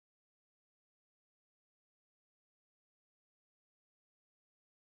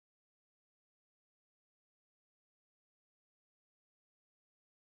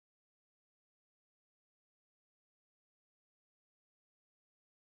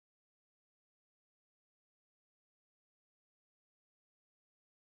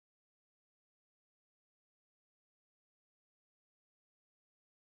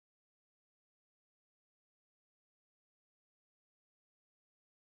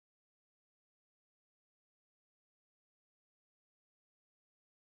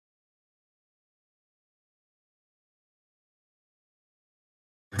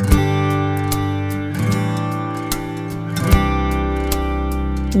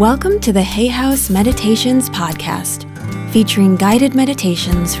Welcome to the Hay House Meditations podcast, featuring guided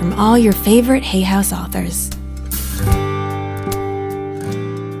meditations from all your favorite Hay House authors.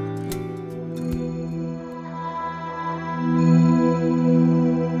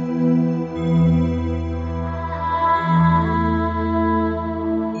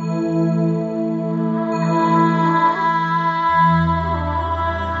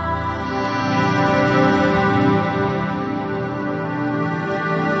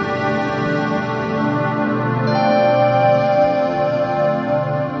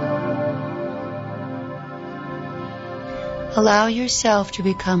 Allow yourself to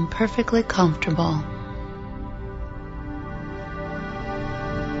become perfectly comfortable.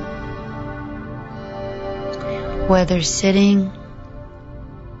 Whether sitting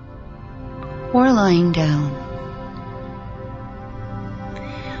or lying down,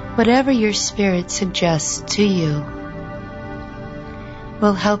 whatever your spirit suggests to you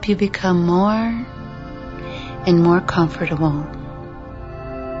will help you become more and more comfortable.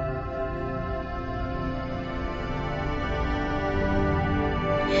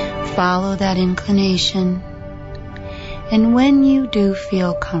 Follow that inclination, and when you do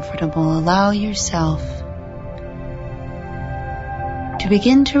feel comfortable, allow yourself to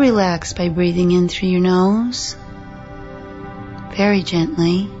begin to relax by breathing in through your nose, very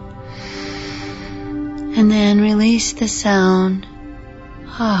gently, and then release the sound,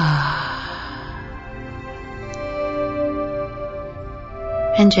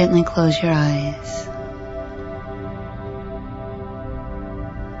 and gently close your eyes.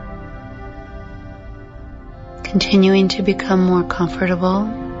 Continuing to become more comfortable,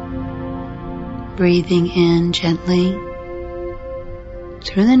 breathing in gently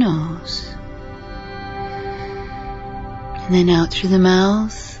through the nose, and then out through the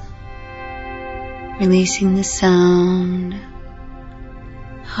mouth, releasing the sound.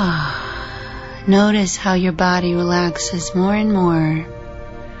 Notice how your body relaxes more and more,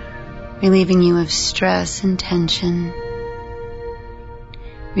 relieving you of stress and tension,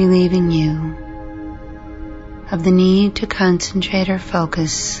 relieving you of the need to concentrate or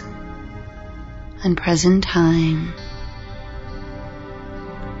focus on present time.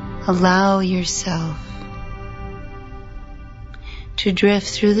 Allow yourself to drift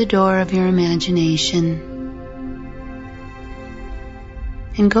through the door of your imagination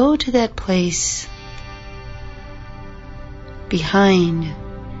and go to that place behind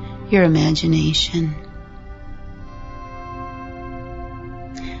your imagination.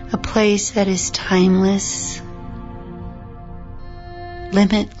 A place that is timeless,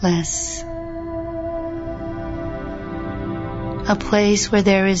 limitless, a place where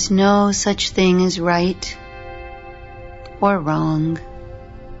there is no such thing as right or wrong,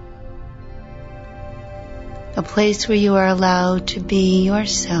 a place where you are allowed to be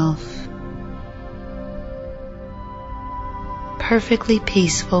yourself, perfectly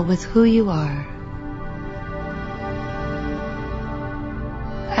peaceful with who you are,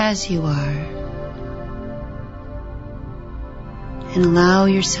 as you are. And allow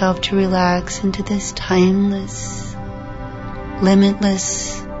yourself to relax into this timeless,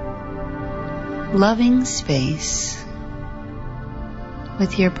 limitless, loving space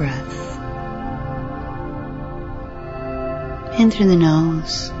with your breath. In through the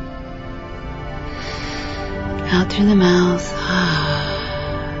nose, out through the mouth,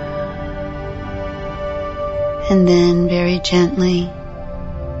 and then very gently,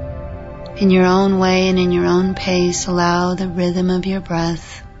 in your own way and in your own pace, allow the rhythm of your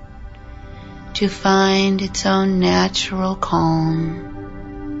breath to find its own natural calm.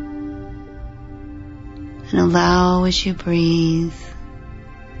 And allow, as you breathe,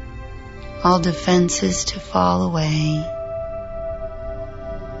 all defenses to fall away,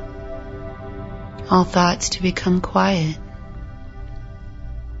 all thoughts to become quiet.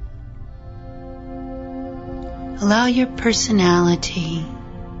 Allow your personality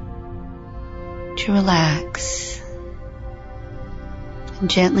to relax, and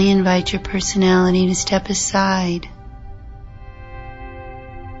gently invite your personality to step aside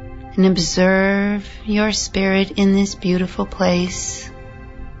and observe your spirit in this beautiful place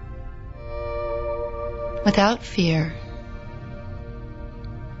without fear,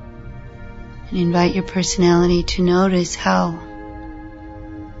 and invite your personality to notice how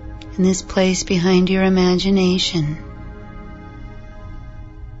in this place behind your imagination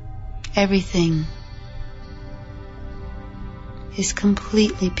everything is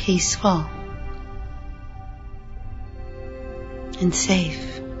completely peaceful and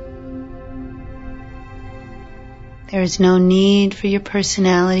safe. There is no need for your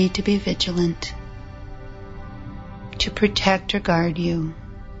personality to be vigilant, to protect or guard you.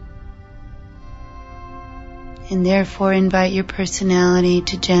 and therefore invite your personality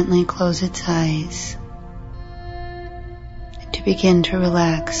to gently close its eyes and to begin to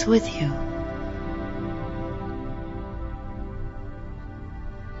relax with you.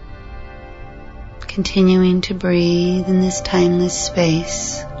 Continuing to breathe in this timeless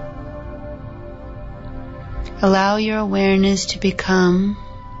space. Allow your awareness to become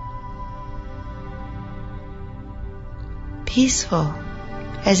peaceful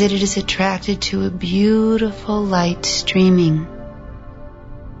as it is attracted to a beautiful light streaming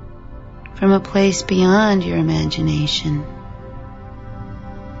from a place beyond your imagination.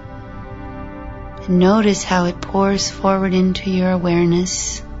 And notice how it pours forward into your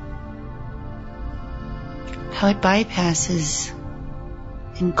awareness, how it bypasses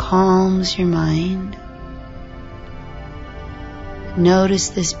and calms your mind. Notice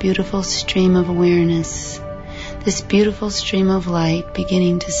this beautiful stream of awareness, this beautiful stream of light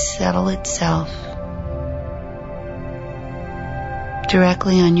beginning to settle itself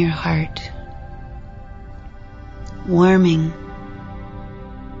directly on your heart, warming,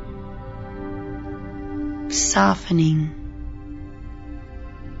 softening,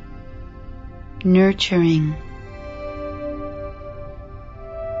 nurturing,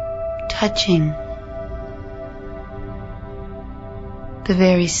 touching the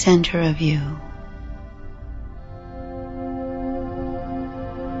very center of you.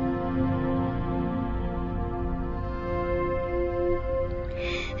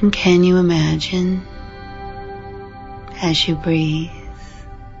 And can you imagine, as you breathe,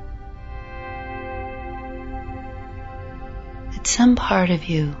 that some part of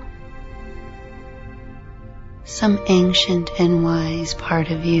you, some ancient and wise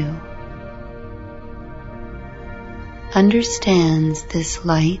part of you, understands this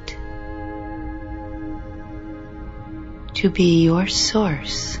light to be your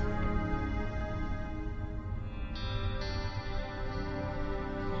source.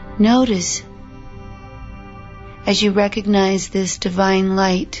 Notice as you recognize this divine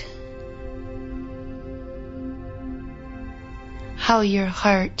light, how your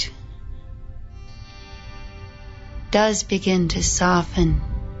heart does begin to soften,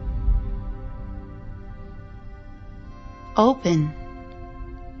 open,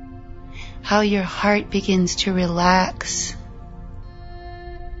 how your heart begins to relax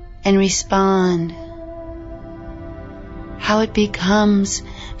and respond, how it becomes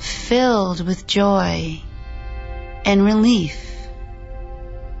filled with joy and relief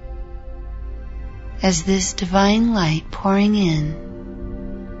as this divine light pouring in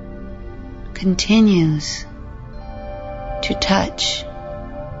continues to touch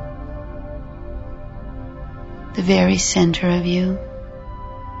the very center of you.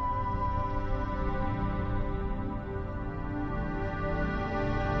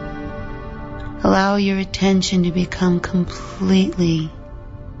 Allow your attention to become completely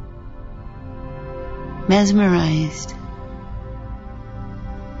mesmerized,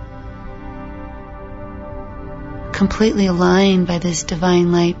 completely aligned by this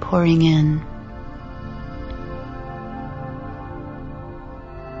divine light pouring in.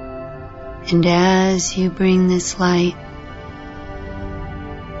 And as you bring this light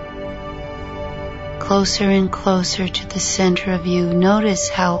closer and closer to the center of you, notice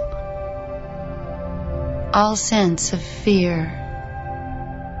how all sense of fear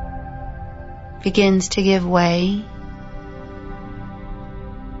begins to give way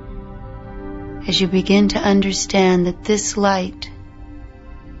as you begin to understand that this light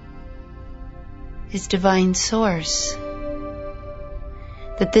is divine source,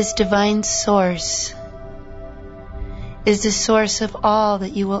 that this divine source is the source of all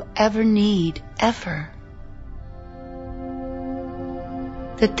that you will ever need, ever.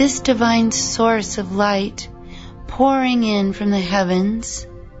 That this divine source of light pouring in from the heavens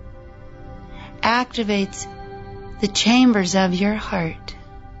activates the chambers of your heart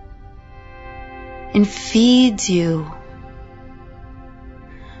and feeds you.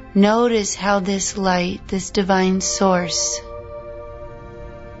 Notice how this light, this divine source,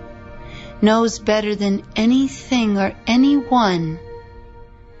 knows better than anything or anyone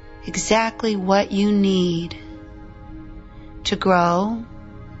exactly what you need to grow,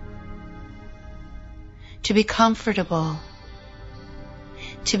 to be comfortable,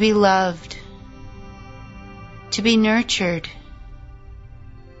 to be loved, to be nurtured,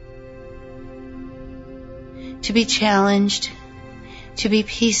 to be challenged, to be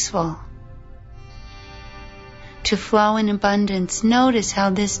peaceful, to flow in abundance. Notice how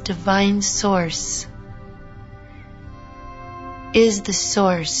this divine source is the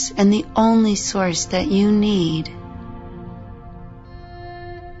source and the only source that you need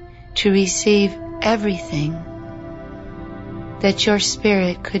to receive everything that your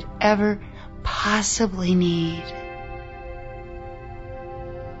spirit could ever possibly need.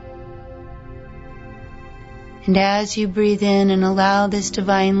 And as you breathe in and allow this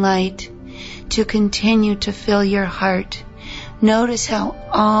divine light to continue to fill your heart, notice how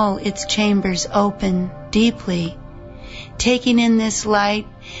all its chambers open deeply, taking in this light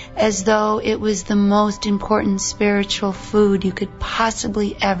as though it was the most important spiritual food you could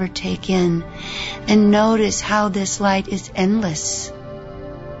possibly ever take in. And notice how this light is endless,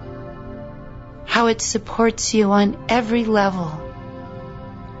 how it supports you on every level,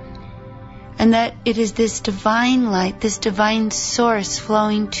 and that it is this divine light, this divine source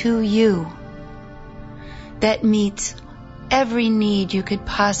flowing to you that meets every need you could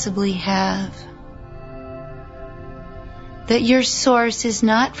possibly have. That your source is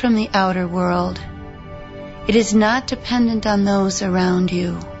not from the outer world. It is not dependent on those around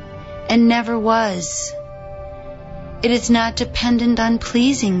you, and never was. It is not dependent on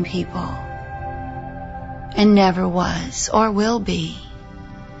pleasing people, and never was or will be.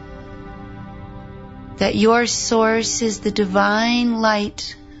 That your source is the divine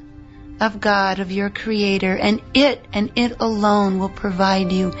light of God, of your Creator, and it alone will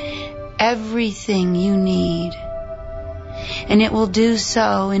provide you everything you need. And it will do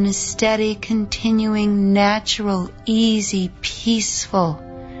so in a steady, continuing, natural, easy, peaceful,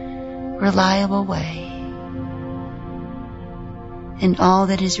 reliable way. And all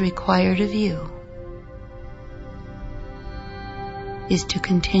that is required of you is to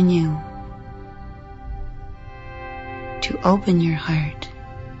continue to open your heart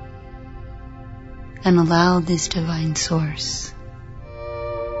and allow this divine source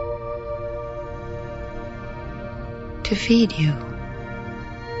to feed you,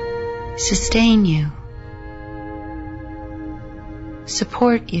 sustain you,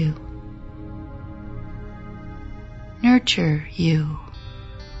 support you, nurture you.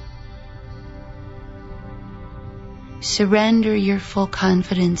 Surrender your full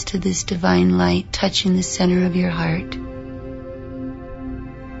confidence to this divine light touching the center of your heart.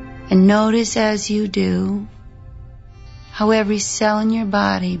 And notice as you do how every cell in your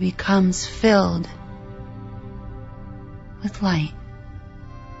body becomes filled with light.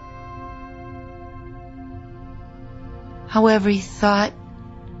 How every thought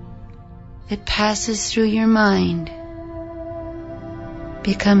that passes through your mind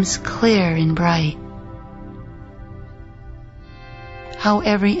becomes clear and bright. How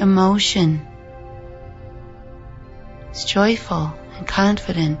every emotion is joyful and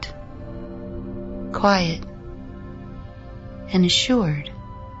confident, quiet and assured.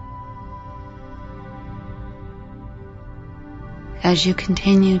 As you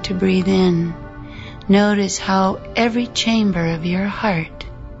continue to breathe in, notice how every chamber of your heart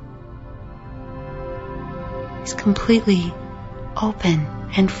is completely open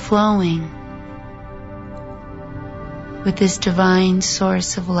and flowing with this divine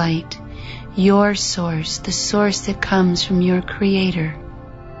source of light, your source, the source that comes from your Creator.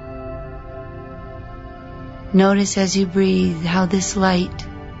 Notice as you breathe how this light,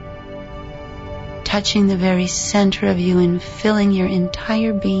 touching the very center of you and filling your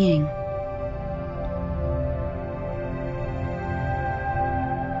entire being,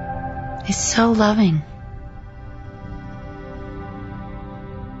 is so loving,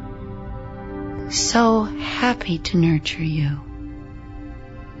 so happy to nurture you.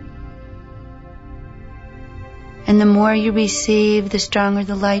 And the more you receive, the stronger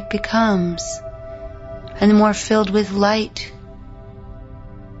the light becomes. And the more filled with light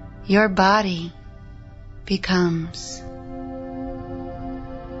your body becomes.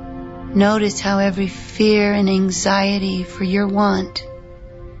 Notice how every fear and anxiety for your want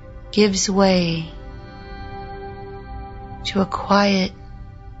gives way to a quiet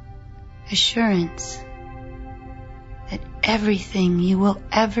assurance that everything you will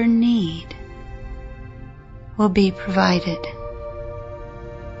ever need will be provided.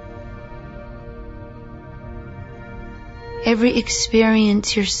 Every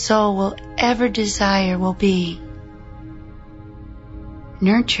experience your soul will ever desire will be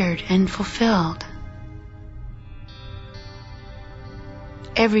nurtured and fulfilled.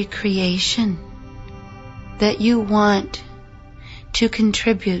 Every creation that you want to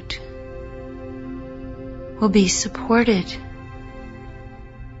contribute will be supported,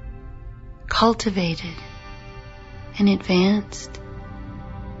 cultivated, and advanced,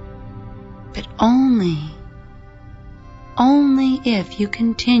 but only if you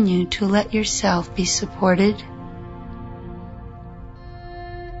continue to let yourself be supported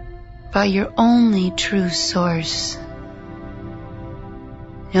by your only true source.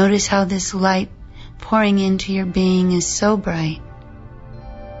 Notice how this light pouring into your being is so bright,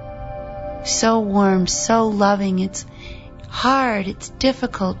 so warm, so loving. It's hard, it's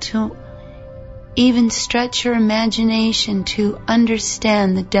difficult to even stretch your imagination to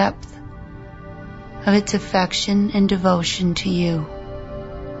understand the depth of its affection and devotion to you.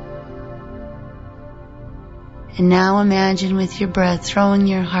 And now imagine with your breath throwing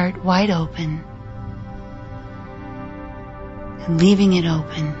your heart wide open and leaving it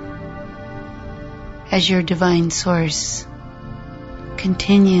open as your divine source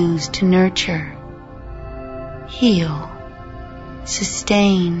continues to nurture, heal,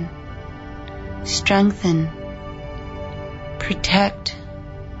 sustain, strengthen, protect,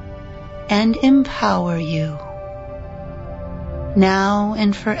 and empower you now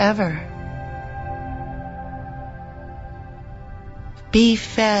and forever. Be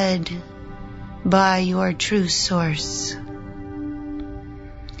fed by your true source.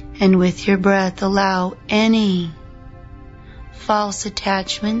 And with your breath, allow any false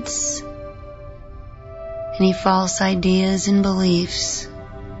attachments, any false ideas and beliefs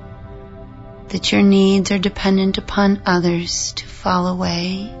that your needs are dependent upon others to fall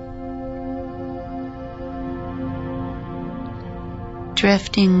away,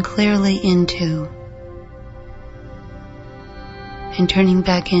 drifting clearly into and turning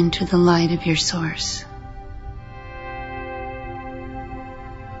back into the light of your source.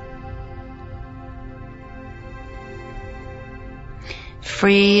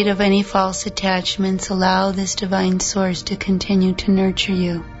 Freed of any false attachments, allow this divine source to continue to nurture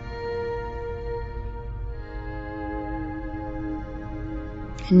you.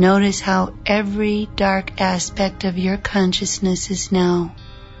 And notice how every dark aspect of your consciousness is now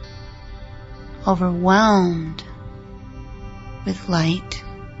overwhelmed with light,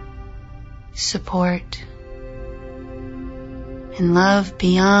 support, and love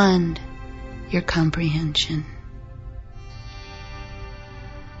beyond your comprehension.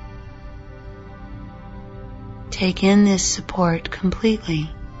 Take in this support completely.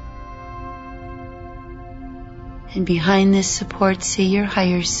 And behind this support, see your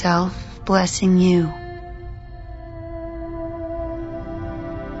higher self blessing you,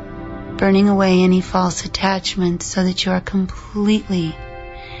 burning away any false attachments so that you are completely,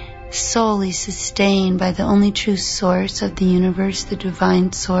 solely sustained by the only true source of the universe, the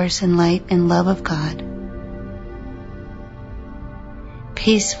divine source and light and love of God.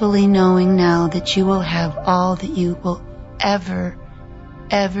 Peacefully knowing now that you will have all that you will ever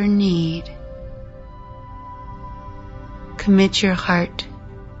need. Commit your heart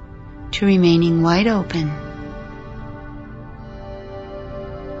to remaining wide open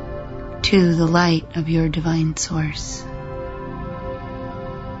to the light of your divine source.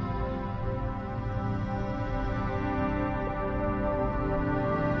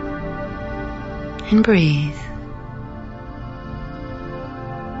 And breathe.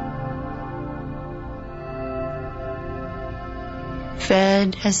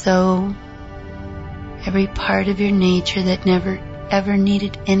 Fed as though every part of your nature that never ever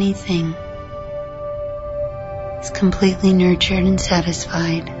needed anything is completely nurtured and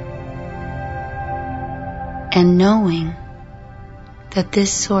satisfied. And knowing that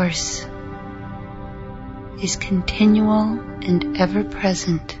this source is continual and ever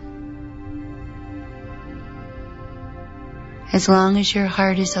present. As long as your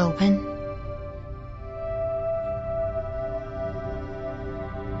heart is open,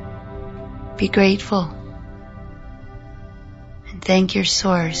 be grateful and thank your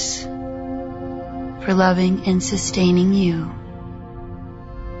source for loving and sustaining you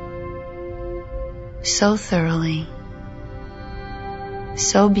so thoroughly,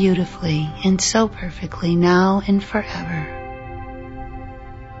 so beautifully, and so perfectly now and forever.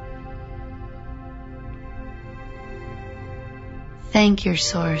 Thank your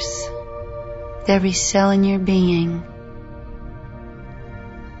source with every cell in your being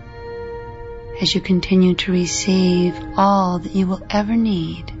as you continue to receive all that you will ever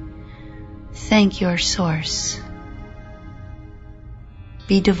need. Thank your source.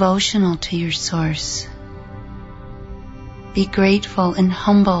 Be devotional to your source. Be grateful and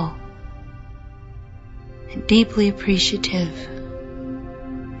humble and deeply appreciative.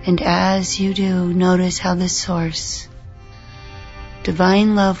 And as you do, notice how the source,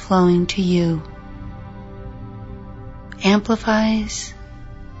 divine love flowing to you, amplifies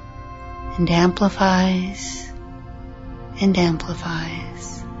and amplifies and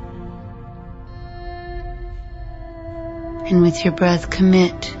amplifies. And with your breath,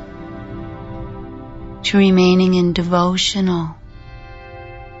 commit to remaining in devotional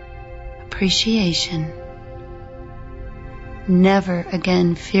appreciation, never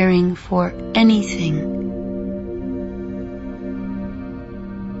again fearing for anything.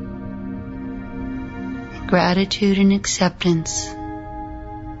 Gratitude and acceptance.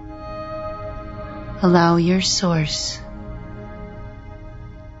 Allow your source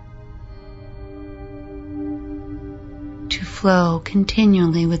to flow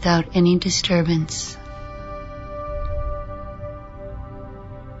continually without any disturbance.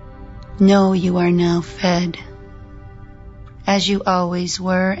 Know you are now fed, as you always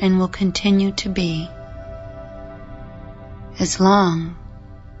were and will continue to be, as long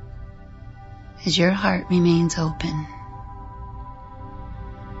as your heart remains open.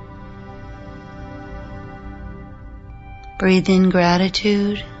 Breathe in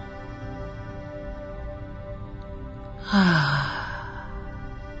gratitude.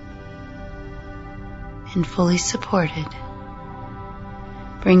 And fully supported,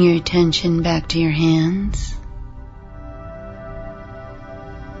 bring your attention back to your hands,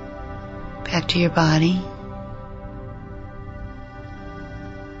 back to your body,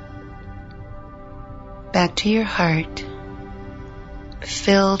 back to your heart,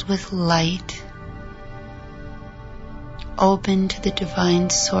 filled with light, open to the divine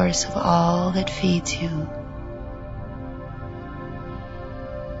source of all that feeds you.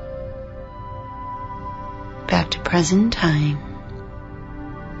 Back to present time,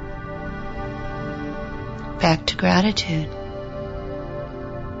 back to gratitude,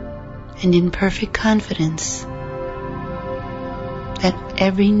 and in perfect confidence that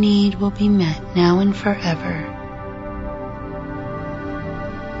every need will be met now and forever.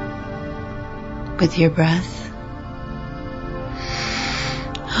 With your breath,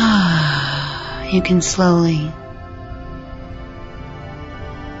 you can slowly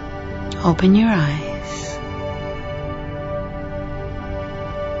open your eyes.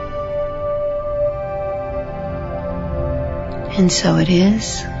 And so it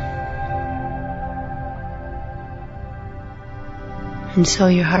is. And so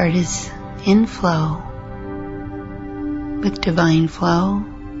your heart is in flow with divine flow.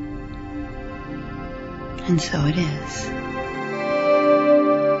 And so it is.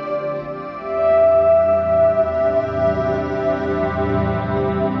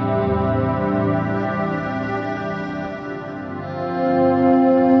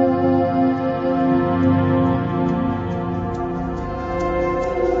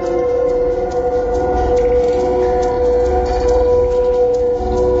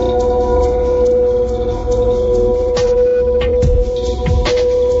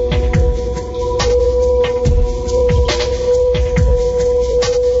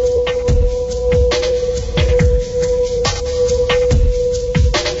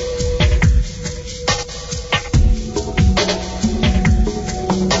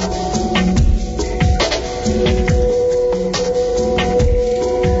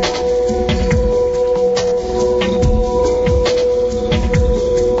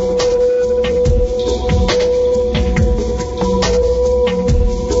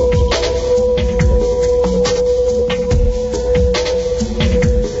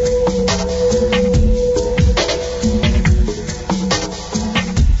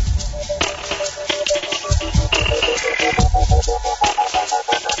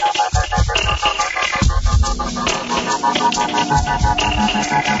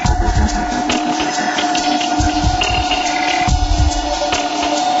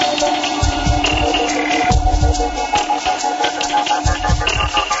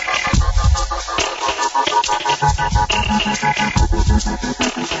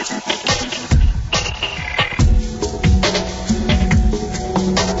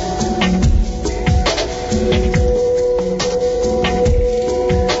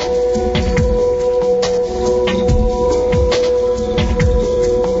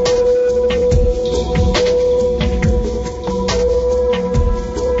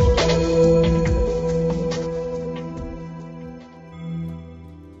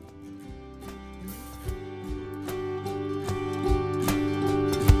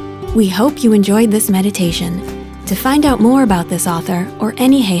 We hope you enjoyed this meditation. To find out more about this author or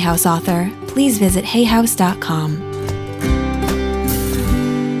any Hay House author, please visit hayhouse.com.